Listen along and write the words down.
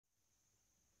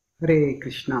Hare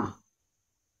Krishna.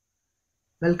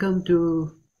 Welcome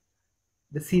to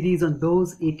the series on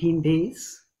those 18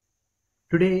 days.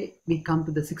 Today we come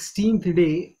to the 16th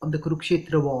day of the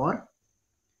Kurukshetra war,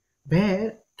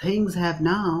 where things have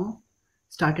now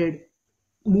started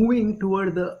moving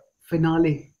toward the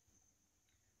finale.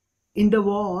 In the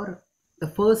war, the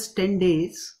first 10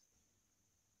 days,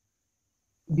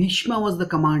 Bhishma was the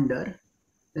commander.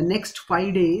 The next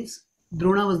 5 days,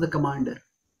 Drona was the commander.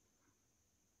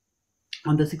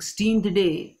 On the 16th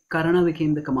day, Karna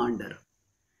became the commander.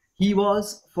 He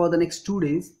was for the next 2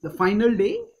 days. The final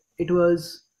day, it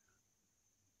was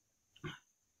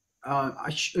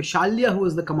Shalya who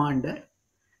was the commander.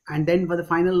 And then for the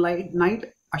final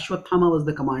night, Ashwatthama was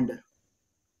the commander.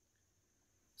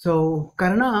 So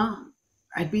Karna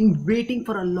had been waiting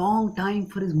for a long time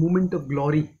for his moment of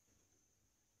glory.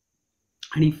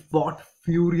 And he fought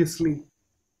furiously.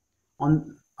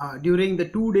 During the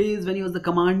 2 days when he was the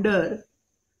commander,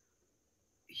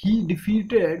 he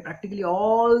defeated practically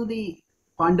all the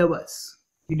Pandavas.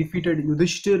 He defeated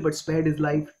Yudhishthir but spared his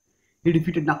life. He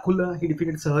defeated Nakula. He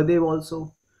defeated Sahadev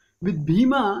also. With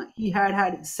Bhima, he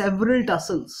had several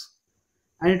tussles.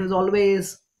 And it was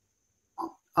always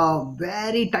a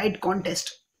very tight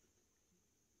contest.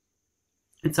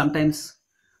 It's sometimes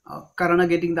Karna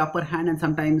getting the upper hand and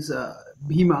sometimes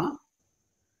Bhima.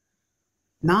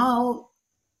 Now,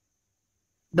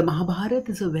 the Mahabharat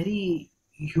is a very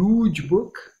huge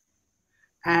book,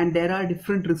 and there are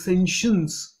different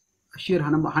recensions. Sheer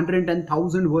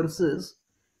 110,000 verses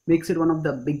makes it one of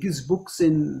the biggest books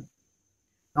in,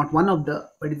 not one of the,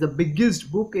 but it's the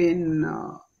biggest book in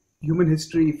human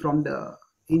history from the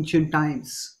ancient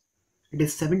times. It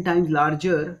is 7 times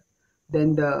larger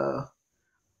than the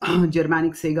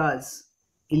Germanic sagas,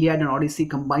 Iliad and Odyssey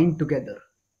combined together.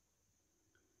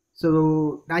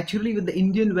 So naturally, with the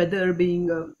Indian weather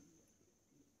being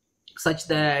such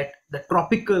that the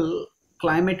tropical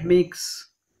climate makes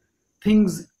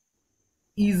things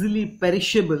easily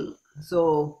perishable,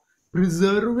 so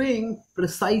preserving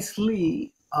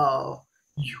precisely a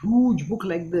huge book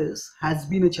like this has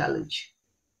been a challenge.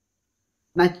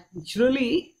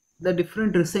 Naturally, the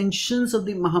different recensions of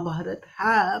the Mahabharata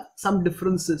have some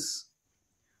differences.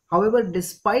 However,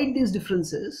 despite these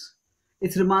differences,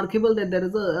 it's remarkable that there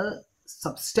is a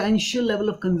substantial level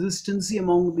of consistency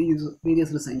among these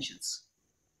various recensions.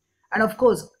 And of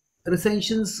course,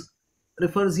 recensions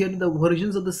refers here to the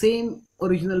versions of the same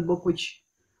original book, which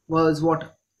was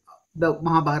what the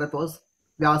Mahabharata was,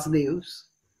 Vyasadev's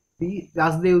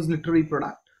literary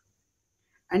product.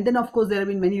 And then of course there have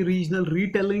been many regional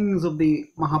retellings of the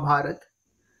Mahabharata,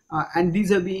 and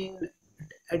these have been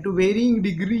to varying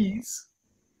degrees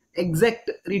exact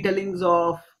retellings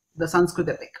of the Sanskrit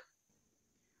epic.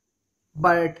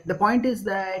 But the point is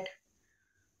that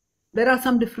there are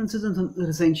some differences in some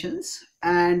recensions,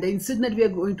 and the incident that we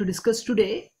are going to discuss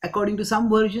today, according to some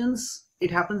versions,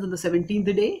 it happens on the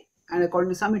 17th day, and according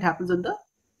to some, it happens on the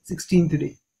 16th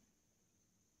day.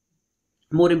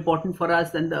 More important for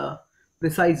us than the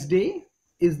precise day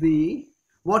is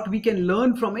what we can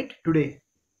learn from it today.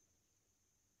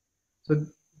 So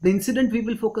the incident we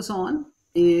will focus on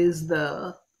is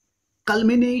the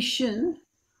culmination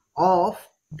of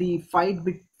the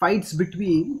fights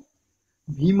between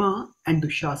Bhima and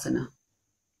Dushasana.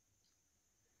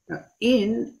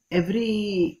 In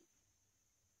every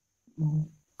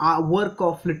work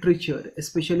of literature,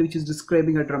 especially which is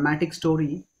describing a dramatic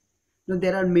story,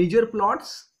 there are major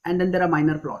plots and then there are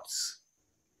minor plots.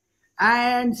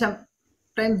 And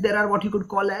sometimes there are what you could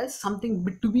call as something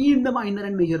between the minor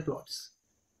and major plots.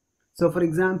 So for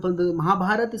example, the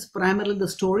Mahabharata is primarily the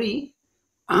story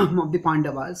of the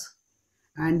Pandavas.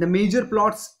 And the major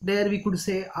plots there we could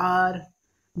say are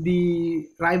the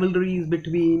rivalries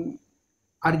between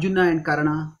Arjuna and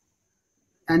Karna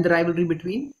and the rivalry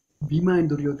between Bhima and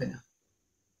Duryodhana.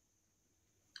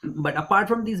 But apart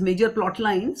from these major plot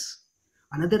lines,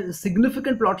 another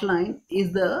significant plot line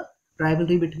is the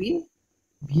rivalry between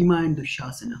Bhima and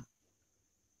Dushasana.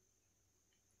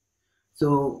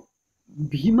 So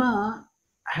Bhima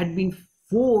had been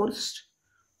forced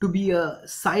to be a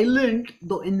silent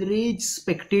though enraged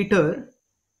spectator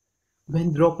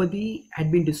when Draupadi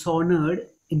had been dishonored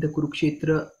in the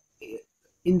Kurukshetra,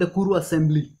 in the Kuru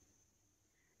assembly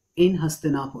in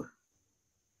Hastinapur.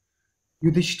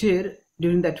 Yudhishthir,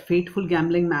 during that fateful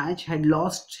gambling match, had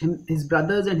lost his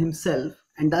brothers and himself,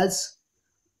 and thus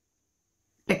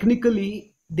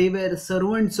technically they were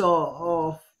servants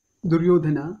of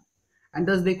Duryodhana, and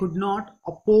thus they could not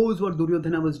oppose what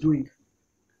Duryodhana was doing.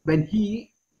 When he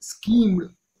schemed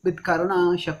with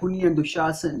Karna, Shakuni and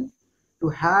Dushasana to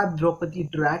have Draupadi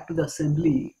dragged to the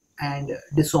assembly and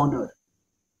dishonored.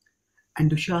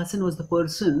 And Dushasana was the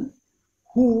person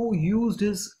who used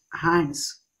his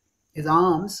hands, his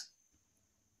arms,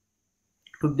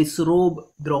 to disrobe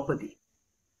Draupadi.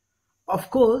 Of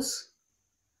course,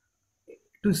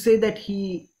 to say that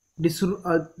the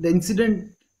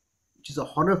incident, which is a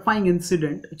horrifying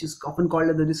incident, which is often called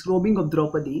as the disrobing of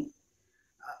Draupadi,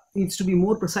 needs to be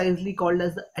more precisely called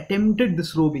as the attempted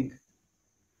disrobing,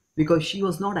 because she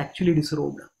was not actually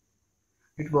disrobed.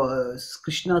 It was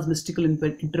Krishna's mystical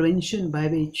intervention by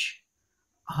which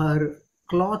her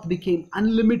cloth became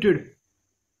unlimited,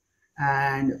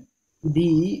 and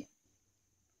the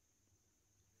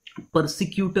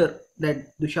persecutor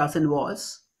that Dushasana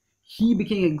was, he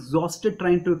became exhausted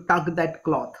trying to tug that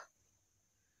cloth.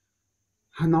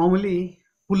 Normally,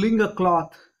 pulling a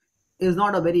cloth is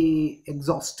not a very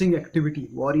exhausting activity.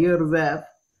 Warriors have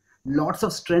lots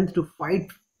of strength to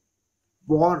fight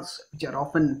wars which are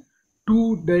often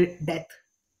to death,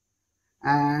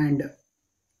 and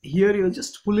here you're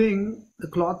just pulling the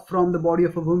cloth from the body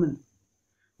of a woman,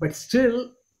 but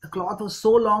still the cloth was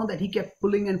so long that he kept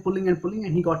pulling and pulling and pulling,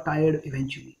 and he got tired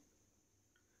eventually.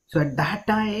 So at that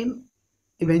time,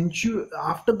 eventually,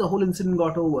 after the whole incident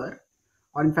got over,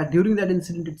 or in fact during that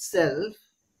incident itself,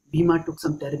 Bhima took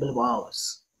some terrible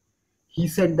vows. He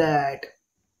said that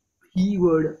he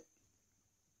would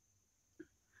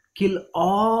kill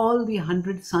all the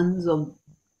 100 sons of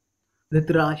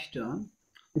Dhritarashtra,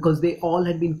 because they all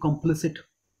had been complicit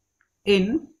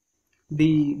in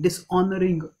the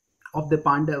dishonoring of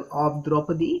the of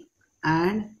Draupadi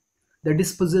and the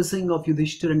dispossessing of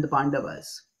Yudhishthira and the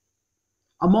Pandavas.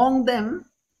 Among them,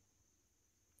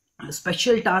 a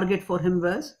special target for him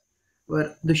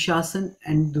were Dushasana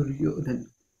and Duryodhana.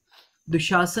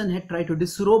 Dushasana had tried to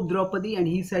disrobe Draupadi, and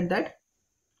he said that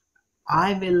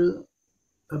I will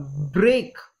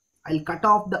I'll cut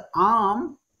off the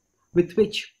arm with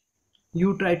which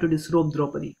you try to disrobe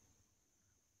Draupadi.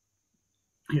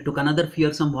 He took another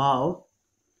fearsome vow.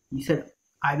 He said,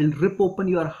 I will rip open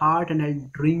your heart and I'll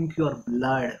drink your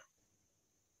blood.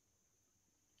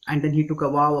 And then he took a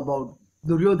vow about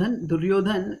Duryodhan.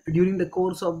 Duryodhan, during the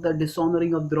course of the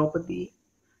dishonoring of Draupadi,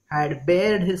 had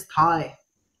bared his thigh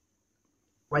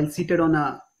while seated on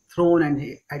a throne, and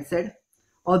he had said,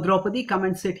 "Oh Draupadi, come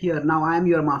and sit here. Now I am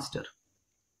your master."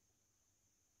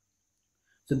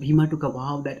 So Bhima took a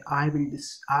vow that I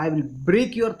will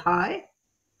break your thigh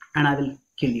and I will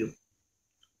kill you.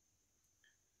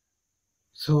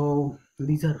 So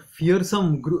these are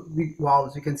fearsome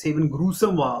vows. You can say even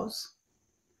gruesome vows.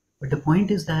 But the point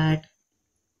is that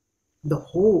the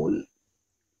whole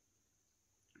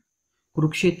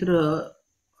Kurukshetra,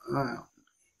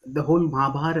 the whole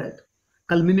Mahabharat,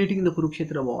 culminating in the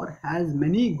Kurukshetra war, has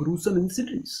many gruesome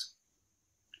incidents.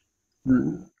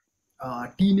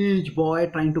 A teenage boy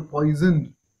trying to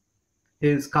poison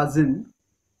his cousin.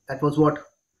 That was what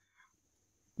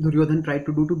Duryodhan tried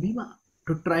to do to Bhima.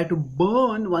 To try to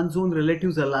burn one's own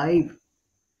relatives alive,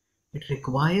 it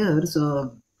requires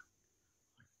a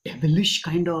devilish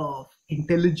kind of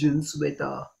intelligence with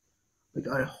a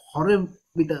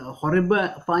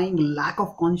horrifying lack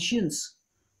of conscience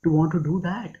to want to do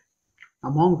that.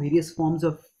 Among various forms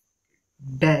of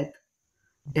death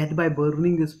by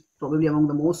burning is probably among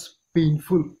the most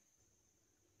painful.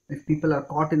 If people are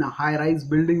caught in a high-rise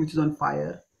building which is on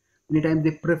fire, many times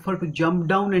they prefer to jump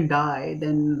down and die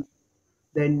than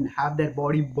have their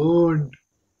body burned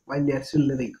while they are still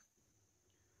living.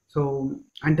 So,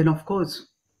 and then of course,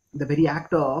 the very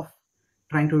act of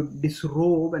trying to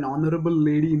disrobe an honorable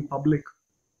lady in public,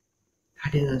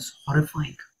 that is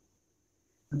horrifying.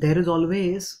 There is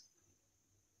always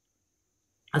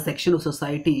a section of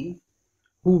society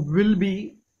who will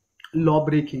be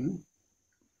law-breaking,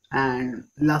 and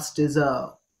lust is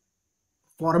a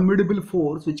formidable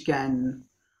force which can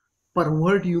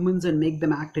pervert humans and make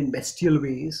them act in bestial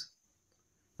ways.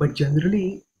 But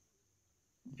generally,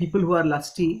 people who are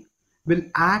lusty will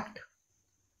act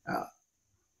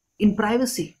in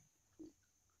privacy.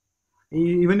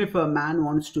 Even if a man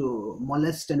wants to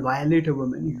molest and violate a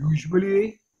woman,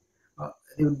 usually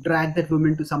they would drag that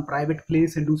woman to some private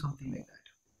place and do something like that.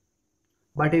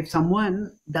 But if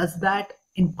someone does that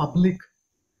in public,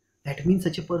 that means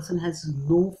such a person has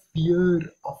no fear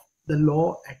of the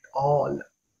law at all.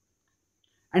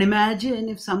 And imagine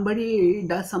if somebody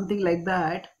does something like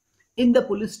that in the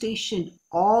police station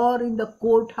or in the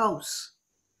courthouse,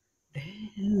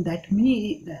 then that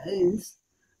means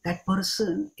that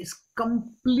person is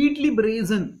completely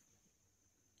brazen,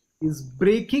 is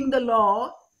breaking the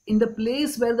law in the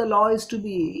place where the law is to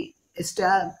be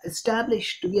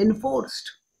established, to be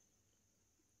enforced.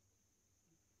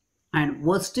 And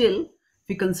worse still, If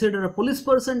you consider a police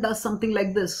person does something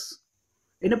like this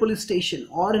in a police station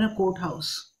or in a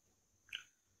courthouse,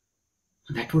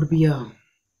 that would be a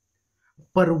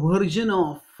perversion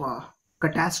of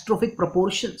catastrophic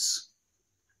proportions.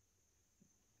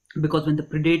 Because when the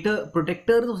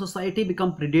protectors of society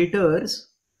become predators,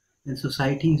 then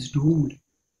society is doomed.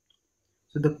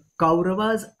 So the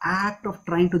Kauravas' act of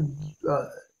trying to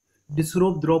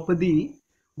disrobe Draupadi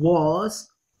was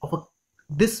of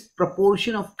this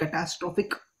proportion of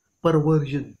catastrophic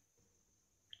perversion.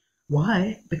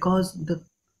 Why? Because the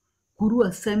Kuru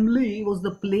assembly was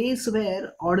the place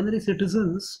where ordinary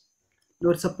citizens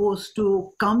were supposed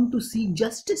to come to seek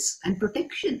justice and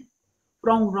protection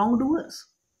from wrongdoers.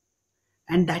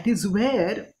 And that is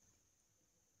where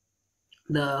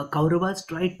the Kauravas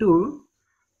tried to,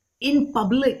 in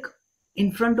public,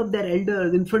 in front of their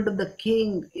elders, in front of the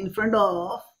king, in front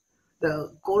of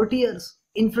the courtiers,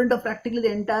 in front of practically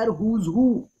the entire who's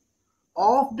who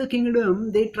of the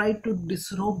kingdom, they tried to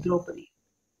disrobe Draupadi.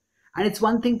 And it's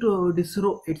one thing to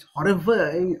disrobe, it's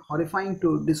horrifying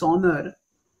to dishonor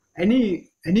any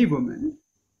woman.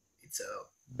 It's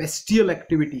a bestial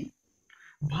activity.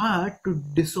 But to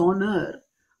dishonor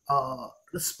a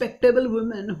respectable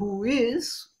woman who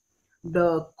is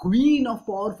the queen of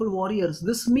powerful warriors,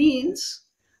 this means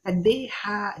that they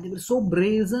were so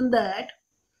brazen that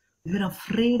they were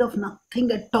afraid of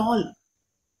nothing at all.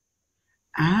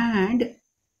 And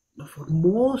for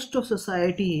most of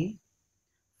society,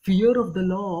 fear of the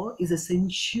law is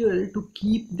essential to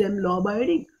keep them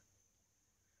law-abiding.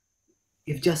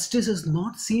 If justice is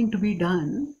not seen to be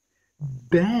done,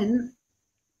 then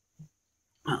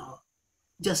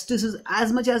justice is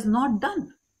as much as not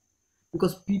done.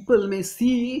 Because people may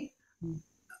see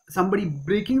somebody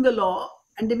breaking the law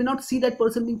and they may not see that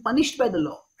person being punished by the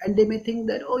law. And they may think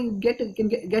that, oh, you can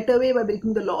get away by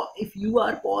breaking the law if you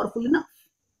are powerful enough.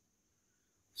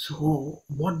 So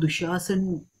what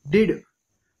Dushasana did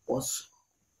was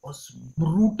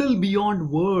brutal beyond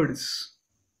words.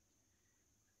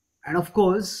 And of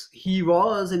course, he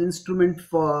was an instrument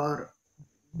for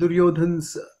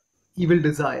Duryodhana's evil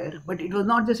desire. But it was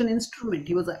not just an instrument,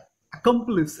 he was an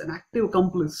accomplice, an active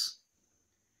accomplice.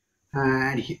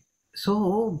 And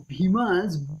so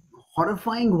Bhima's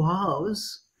horrifying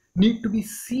vows need to be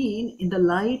seen in the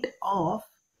light of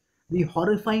the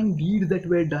horrifying deeds that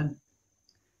were done.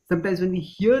 Sometimes when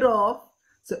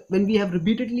we have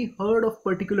repeatedly heard of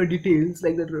particular details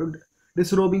like the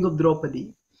disrobing of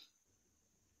Draupadi,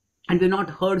 and we've not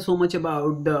heard so much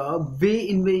about the way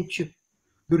in which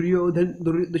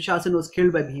Dushasana was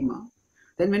killed by Bhima,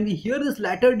 then when we hear this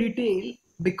latter detail,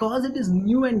 because it is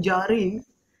new and jarring,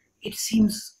 it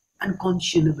seems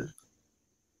unconscionable.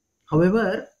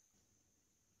 However,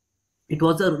 it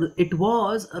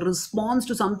was a response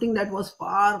to something that was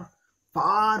far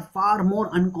more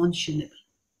unconscionable.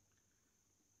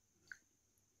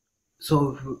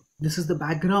 So this is the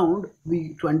background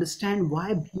to understand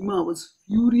why Bhima was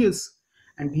furious,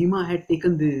 and Bhima had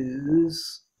taken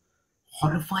these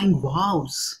horrifying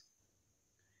vows.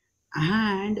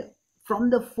 And from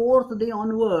the fourth day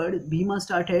onward, Bhima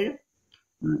started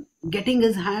getting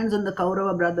his hands on the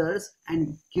Kaurava brothers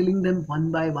and killing them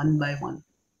one by one.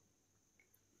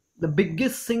 The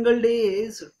biggest single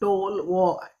day's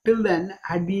toll till then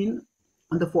had been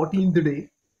on the 14th day,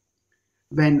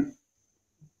 when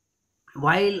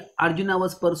while Arjuna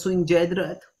was pursuing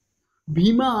Jayadratha,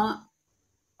 Bhima,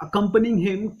 accompanying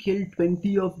him, killed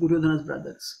 20 of Duryodhana's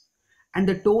brothers. And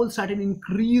the toll started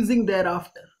increasing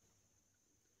thereafter.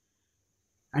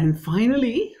 And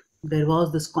finally, there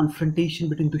was this confrontation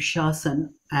between Dushasana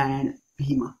and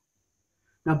Bhima.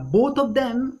 Now, both of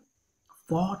them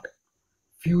fought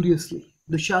furiously.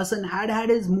 Dushasana had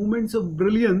his moments of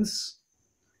brilliance,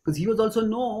 because he was also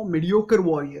no mediocre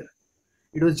warrior.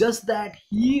 It was just that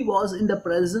he was in the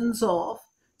presence of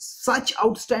such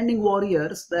outstanding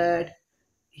warriors that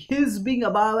his being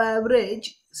above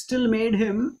average still made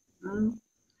him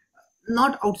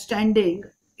not outstanding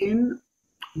in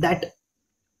that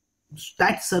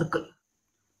circle.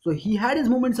 So he had his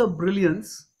moments of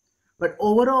brilliance, but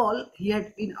overall he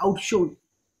had been outshone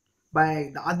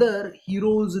by the other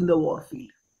heroes in the war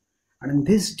field. And on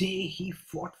this day he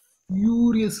fought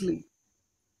furiously,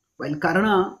 while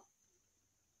Karna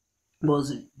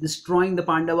was destroying the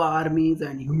Pandava armies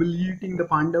and humiliating the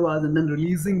Pandavas and then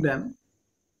releasing them.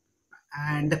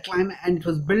 And it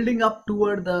was building up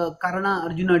toward the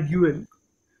Karna-Arjuna duel.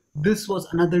 This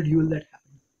was another duel that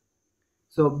happened.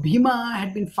 So Bhima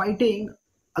had been fighting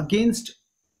against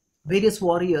various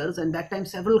warriors, and that time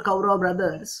several Kaurava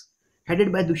brothers,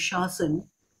 headed by Dushasana,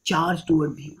 charged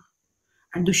toward Bhima.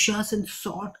 And Dushasana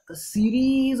shot a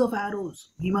series of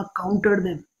arrows. Bhima countered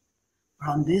them. But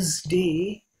on this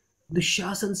day,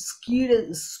 Dushasana's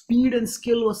speed and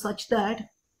skill was such that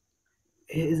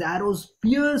his arrows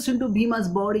pierced into Bhima's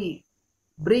body,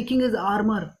 breaking his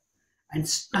armor and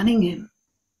stunning him.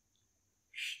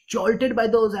 Jolted by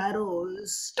those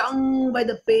arrows, stung by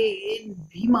the pain,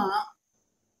 Bhima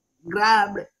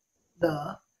grabbed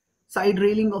the side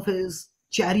railing of his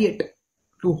chariot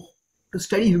to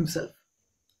steady himself.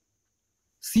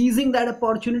 Seizing that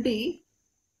opportunity,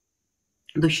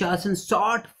 Dushasana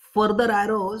shot further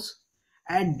arrows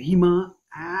at Bhima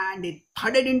and it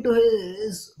thudded into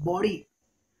his body,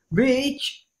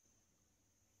 which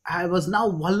was now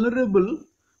vulnerable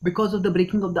because of the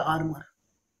breaking of the armor.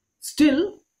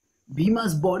 Still,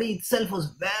 Bhima's body itself was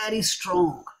very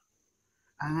strong,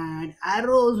 and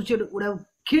arrows which would have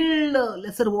killed a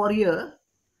lesser warrior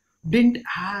didn't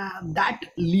have that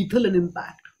lethal an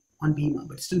impact on Bhima.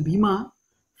 But still, Bhima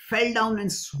fell down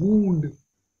and swooned.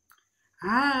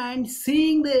 And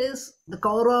seeing this, the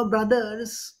Kaurava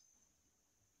brothers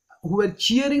who were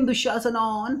cheering Dushasana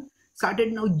on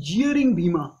started now jeering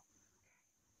Bhima.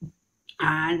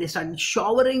 And they started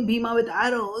showering Bhima with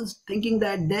arrows, thinking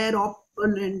that their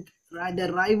opponent,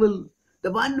 their rival,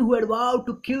 the one who had vowed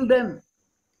to kill them,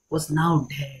 was now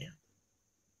dead.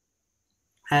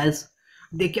 As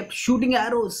they kept shooting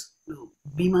arrows,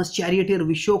 Bhima's charioteer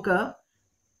Vishoka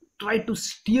tried to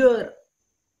steer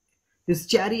his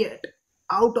chariot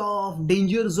out of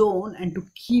danger zone and to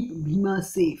keep Bhima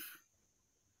safe.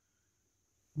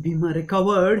 Bhima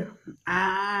recovered,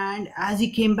 and as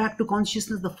he came back to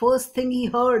consciousness, the first thing he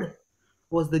heard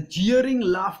was the jeering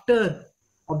laughter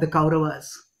of the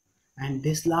Kauravas. And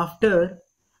this laughter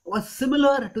was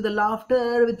similar to the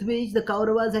laughter with which the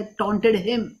Kauravas had taunted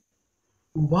him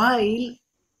while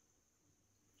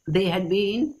they had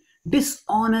been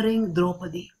dishonoring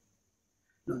Draupadi.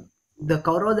 The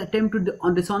Kauravas' attempt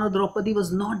to dishonor Draupadi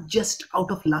was not just out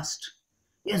of lust.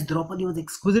 Yes, Draupadi was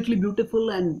exquisitely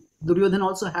beautiful, and Duryodhana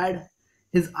also had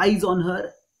his eyes on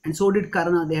her, and so did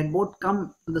Karna. They had both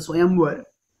come to the Swayamvar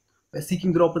by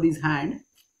seeking Draupadi's hand.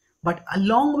 But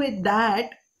along with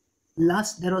that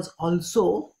lust, there was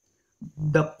also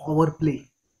the power play.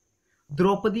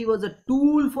 Draupadi was a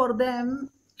tool for them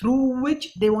through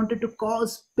which they wanted to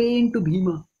cause pain to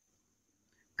Bhima.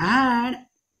 And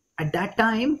at that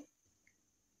time,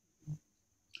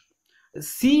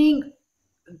 seeing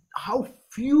how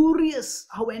furious,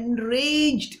 how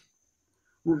enraged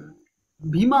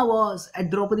Bhima was at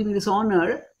Draupadi being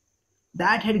dishonored,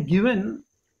 that had given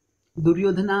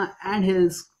Duryodhana and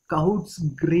his cahoots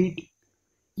great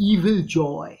evil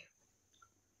joy.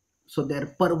 So their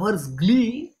perverse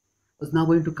glee was now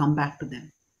going to come back to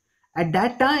them. At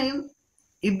that time,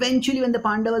 eventually when the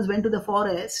Pandavas went to the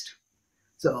forest,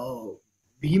 so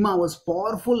Bhima was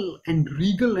powerful and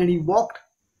regal, and he walked.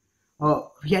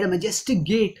 He had a majestic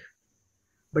gait.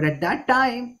 But at that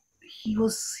time, he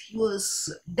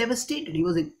was devastated. He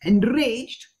was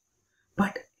enraged,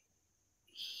 but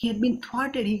he had been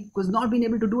thwarted. He was not being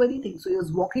able to do anything. So he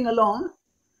was walking along,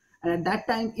 and at that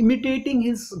time, imitating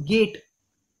his gait,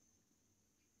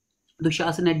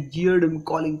 Dushasana had jeered him,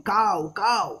 calling, "Cow,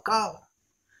 cow, cow."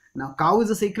 Now, cow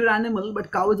is a sacred animal,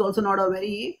 but cow is also not a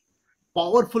very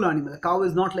powerful animal. A cow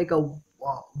is not like a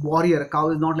warrior. A cow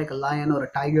is not like a lion or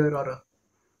a tiger or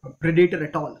a predator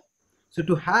at all. So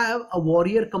to have a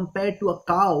warrior compared to a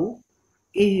cow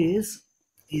is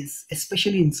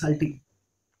especially insulting.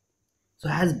 So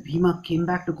as Bhima came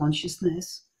back to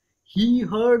consciousness, he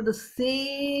heard the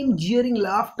same jeering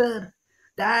laughter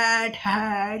that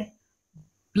had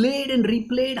played and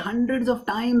replayed hundreds of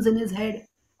times in his head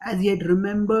as he had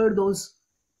remembered those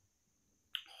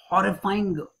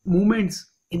horrifying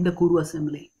moments in the Kuru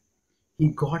assembly. He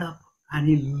got up and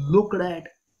he looked at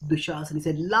Dushasana. He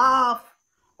said, "Laugh,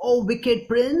 O wicked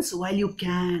prince, while you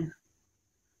can.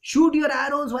 Shoot your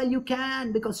arrows while you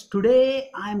can, because today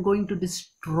I am going to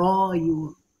destroy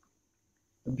you."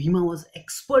 Bhima was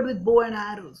expert with bow and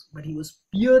arrows, but he was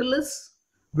peerless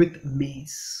with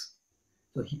mace.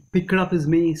 So he picked up his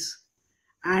mace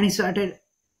and he started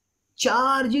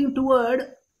charging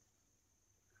toward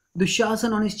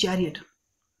Dushasana on his chariot.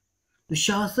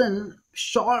 Dushasana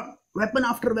shot weapon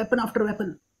after weapon after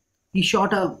weapon. He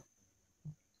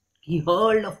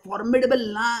hurled a formidable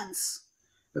lance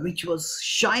which was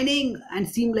shining and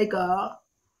seemed like a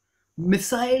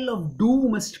missile of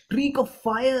doom, a streak of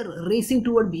fire racing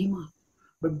toward Bhima.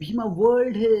 But Bhima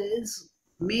whirled his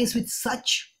mace with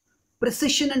such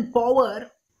precision and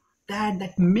power that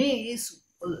that mace,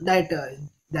 that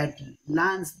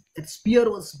lance, that spear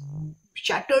was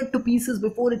shattered to pieces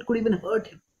before it could even hurt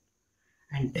him.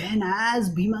 And then as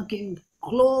Bhima came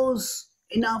close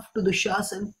enough to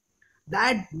Dushasana,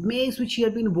 that mace which he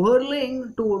had been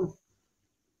whirling toward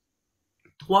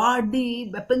the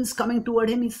weapons coming toward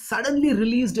him, he suddenly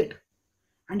released it.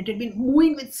 And it had been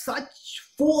moving with such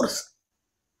force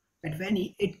that when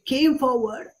it came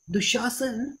forward,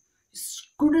 Dushasana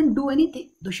couldn't do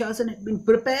anything. Dushasana had been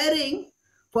preparing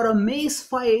for a mace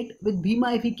fight with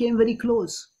Bhima if he came very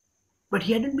close. But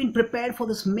he hadn't been prepared for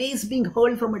this mace being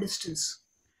hurled from a distance.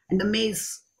 And the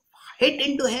mace hit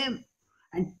into him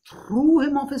and threw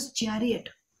him off his chariot.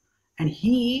 And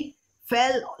he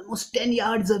fell almost 10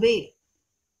 yards away.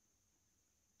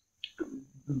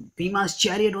 Bhima's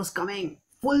chariot was coming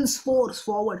full force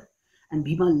forward. And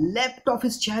Bhima leapt off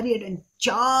his chariot and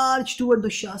charged toward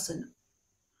Dushasana.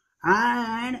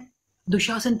 And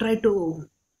Dushasana tried to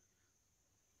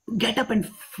get up and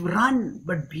run,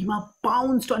 but Bhima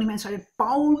pounced on him and started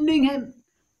pounding him,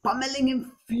 pummeling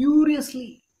him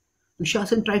furiously.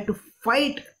 Dushasana tried to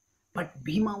fight, but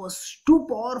Bhima was too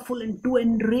powerful and too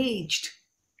enraged.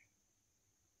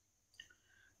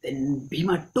 Then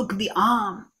Bhima took the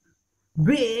arm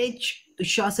which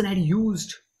Dushasana had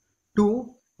used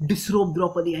to disrobe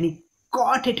Draupadi, and he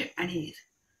caught it and he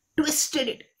twisted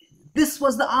it. This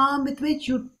was the arm with which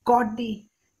you caught the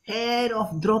hair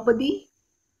of Draupadi.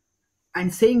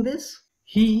 And saying this,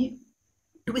 he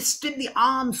twisted the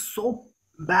arm so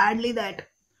badly that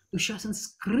Dushasana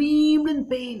screamed in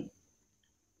pain.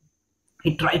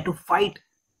 He tried to fight,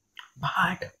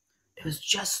 but there was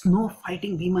just no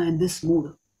fighting Bhima in this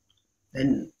mood.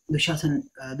 Then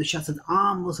Dushasana's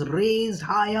arm was raised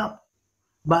high up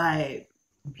by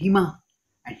Bhima,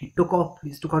 and he took out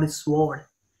his sword.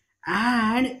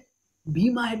 And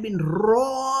Bhima had been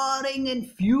roaring in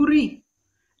fury,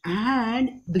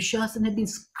 and Dushasana had been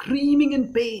screaming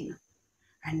in pain.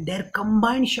 And their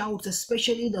combined shouts,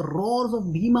 especially the roars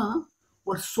of Bhima,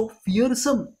 were so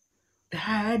fearsome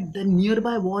that the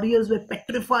nearby warriors were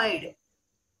petrified.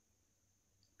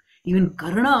 Even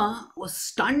Karna was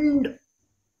stunned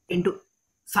into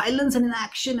silence and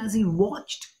inaction as he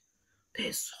watched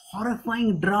this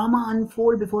horrifying drama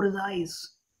unfold before his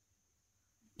eyes.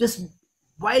 Just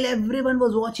while everyone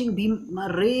was watching,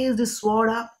 Bhima raised his sword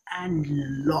up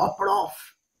and lopped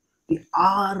off the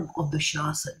arm of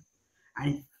Dushasana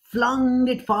and flung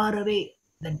it far away,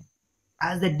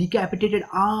 as the decapitated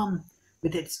arm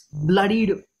with its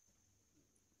bloodied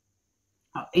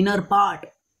inner part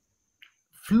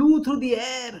flew through the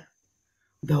air.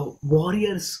 The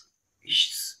warriors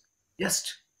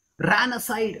just ran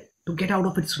aside to get out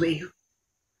of its way.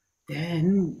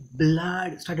 Then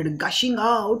blood started gushing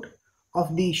out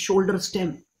of the shoulder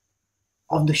stem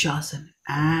of Dushasana,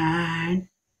 and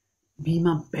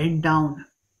Bhima bent down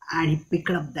and he picked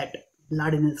up that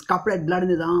blood in his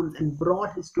arms and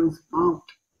brought it to his mouth.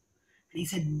 And he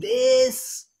said,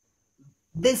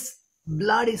 this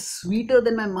blood is sweeter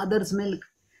than my mother's milk.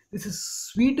 This is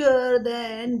sweeter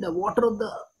than the water of the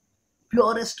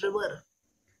purest river.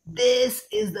 This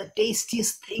is the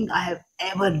tastiest thing I have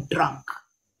ever drunk.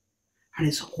 And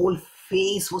his whole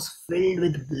face was filled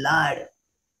with blood.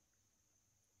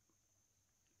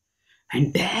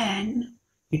 And then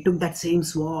he took that same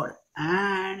sword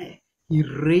and he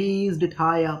raised it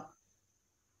high up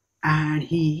and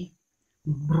he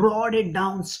brought it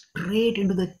down straight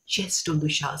into the chest of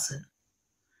Dushasana.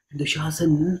 And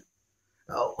Dushasana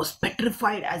was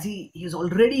petrified, as he was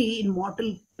already in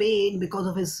mortal pain because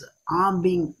of his arm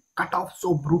being cut off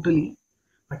so brutally.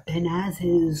 But then as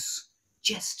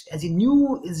he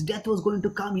knew his death was going to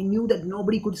come, he knew that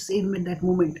nobody could save him at that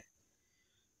moment.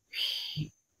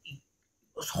 He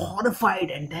was horrified,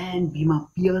 and then Bhima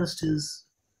pierced his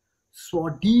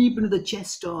sword deep into the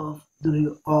chest of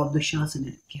Dushasana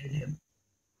and killed him.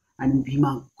 And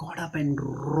Bhima got up and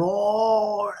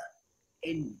roared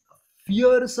in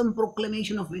fearsome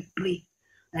proclamation of victory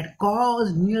that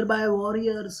caused nearby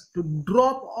warriors to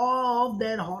drop off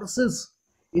their horses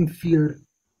in fear.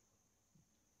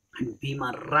 And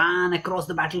Bhima ran across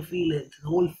the battlefield, his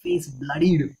whole face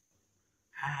bloodied.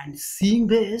 And seeing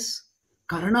this,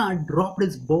 Karna dropped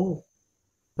his bow.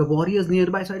 The warriors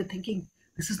nearby started thinking,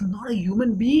 this is not a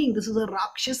human being, this is a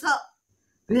Rakshasa.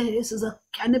 This is a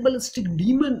cannibalistic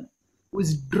demon who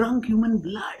has drunk human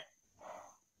blood.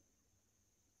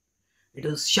 It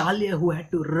was Shalya who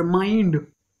had to remind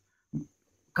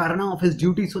Karna of his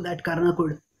duty so that Karna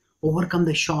could overcome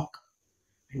the shock.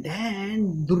 And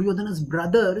then Duryodhana's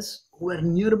brothers who were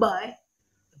nearby,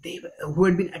 who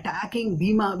had been attacking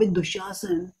Bhima with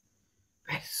Dushasana,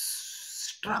 were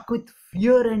struck with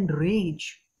fear and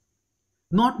rage,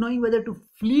 not knowing whether to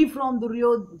flee from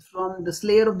the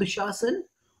slayer of Dushasana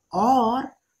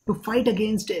or to fight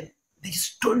against him. They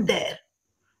stood there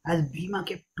as Bhima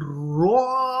kept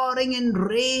roaring in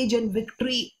rage and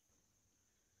victory.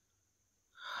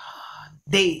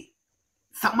 They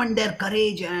summoned their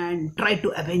courage and tried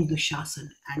to avenge Dushasana.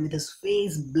 And with his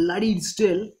face bloodied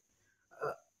still,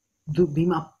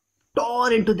 Bhima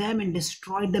tore into them and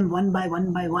destroyed them one by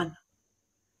one,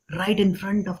 right in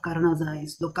front of Karna's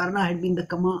eyes. Though Karna had been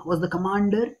was the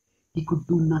commander, he could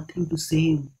do nothing to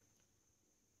save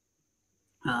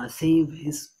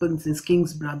his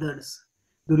king's brothers,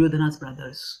 Duryodhana's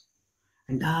brothers.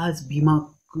 And thus Bhima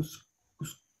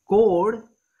scored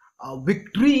a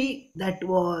victory that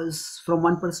was, from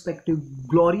one perspective,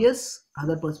 glorious,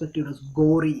 other perspective was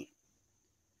gory.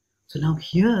 So now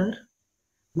here,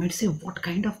 you might say, what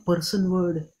kind of person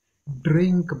would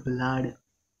drink blood?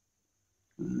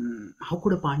 How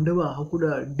could a Pandava, how could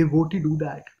a devotee do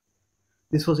that?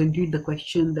 This was indeed the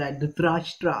question that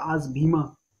Dhritarashtra asked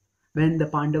Bhima when the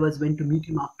Pandavas went to meet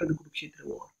him after the Kurukshetra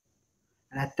war.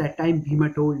 And at that time,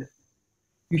 Bhima told,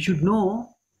 "You should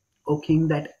know, O king,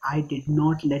 that I did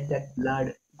not let that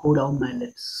blood go down my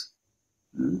lips.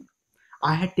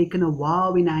 I had taken a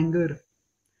vow in anger,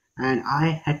 and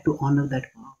I had to honor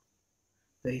that vow."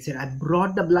 So he said, "I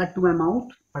brought the blood to my mouth,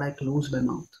 but I closed my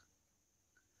mouth."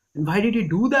 And why did he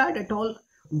do that at all?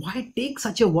 Why take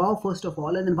such a vow first of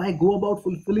all, and then why go about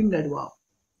fulfilling that vow?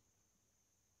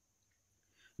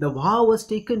 The vow was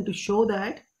taken to show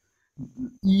that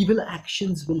evil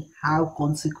actions will have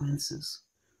consequences.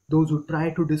 Those who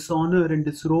try to dishonor and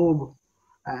disrobe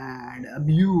and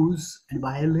abuse and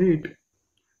violate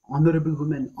honorable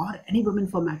women, or any women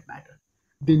for that matter,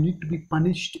 they need to be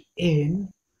punished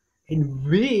in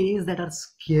ways that are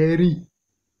scary.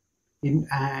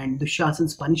 And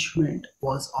Dushasana's punishment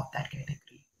was of that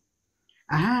category.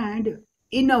 And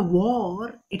in a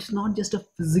war, it's not just a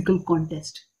physical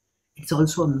contest, it's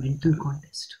also a mental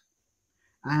contest.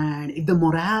 And if the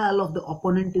morale of the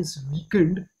opponent is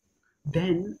weakened,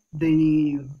 then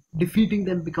defeating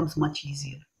them becomes much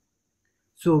easier.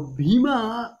 So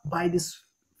Bhima, by this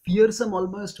fearsome,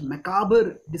 almost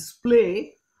macabre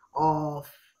display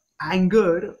of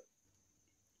anger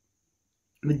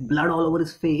with blood all over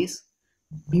his face,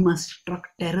 Bhima struck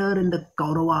terror in the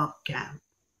Kaurava camp,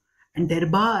 and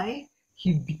thereby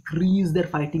he decreased their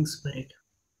fighting spirit.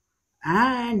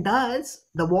 And thus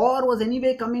the war was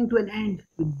anyway coming to an end.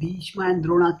 With Bhishma and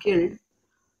Drona killed,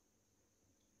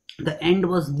 the end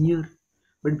was near.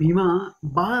 But Bhima,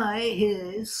 by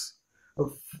his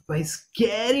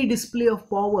scary display of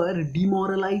power,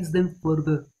 demoralized them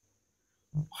further.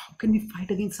 How can we fight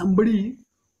against somebody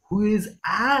who is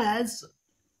as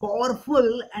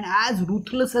powerful and as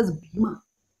ruthless as Bhima?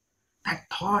 That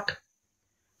thought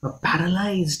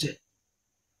paralyzed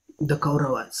the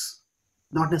Kauravas.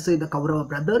 Not necessarily the Kaurava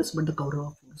brothers, but the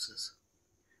Kaurava forces.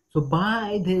 So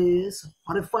by this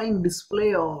horrifying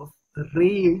display of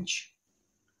rage,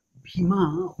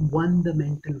 Bhima won the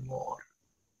mental war.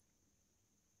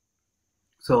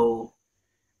 So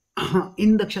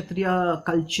in the Kshatriya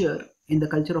culture, in the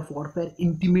culture of warfare,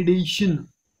 intimidation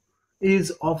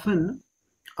is often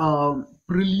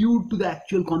prelude to the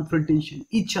actual confrontation.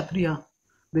 Each Kshatriya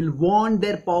will vaunt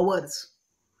their powers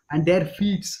and their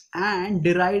feats and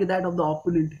deride that of the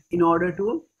opponent in order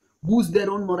to boost their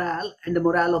own morale and the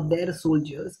morale of their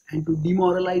soldiers and to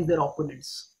demoralize their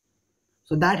opponents.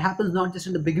 So that happens not just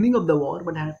in the beginning of the war,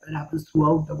 but it happens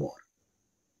throughout the war.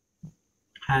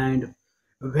 And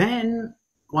when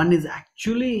one is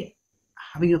actually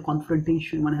having a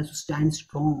confrontation, one has to stand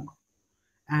strong.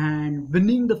 And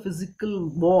winning the physical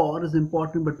war is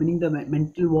important, but winning the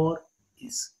mental war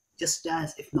is just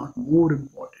as, if not more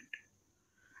important.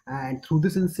 And through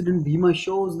this incident, Bhima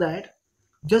shows that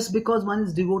just because one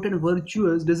is devoted and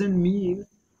virtuous doesn't mean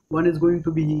one is going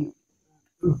to be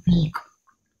weak.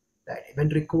 That when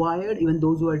required, even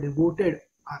those who are devoted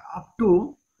are up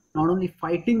to not only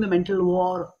fighting the mental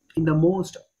war in the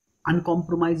most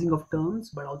uncompromising of terms,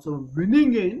 but also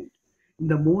winning in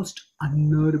the most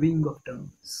unnerving of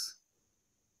terms.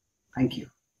 Thank you.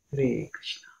 Hare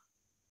Krishna.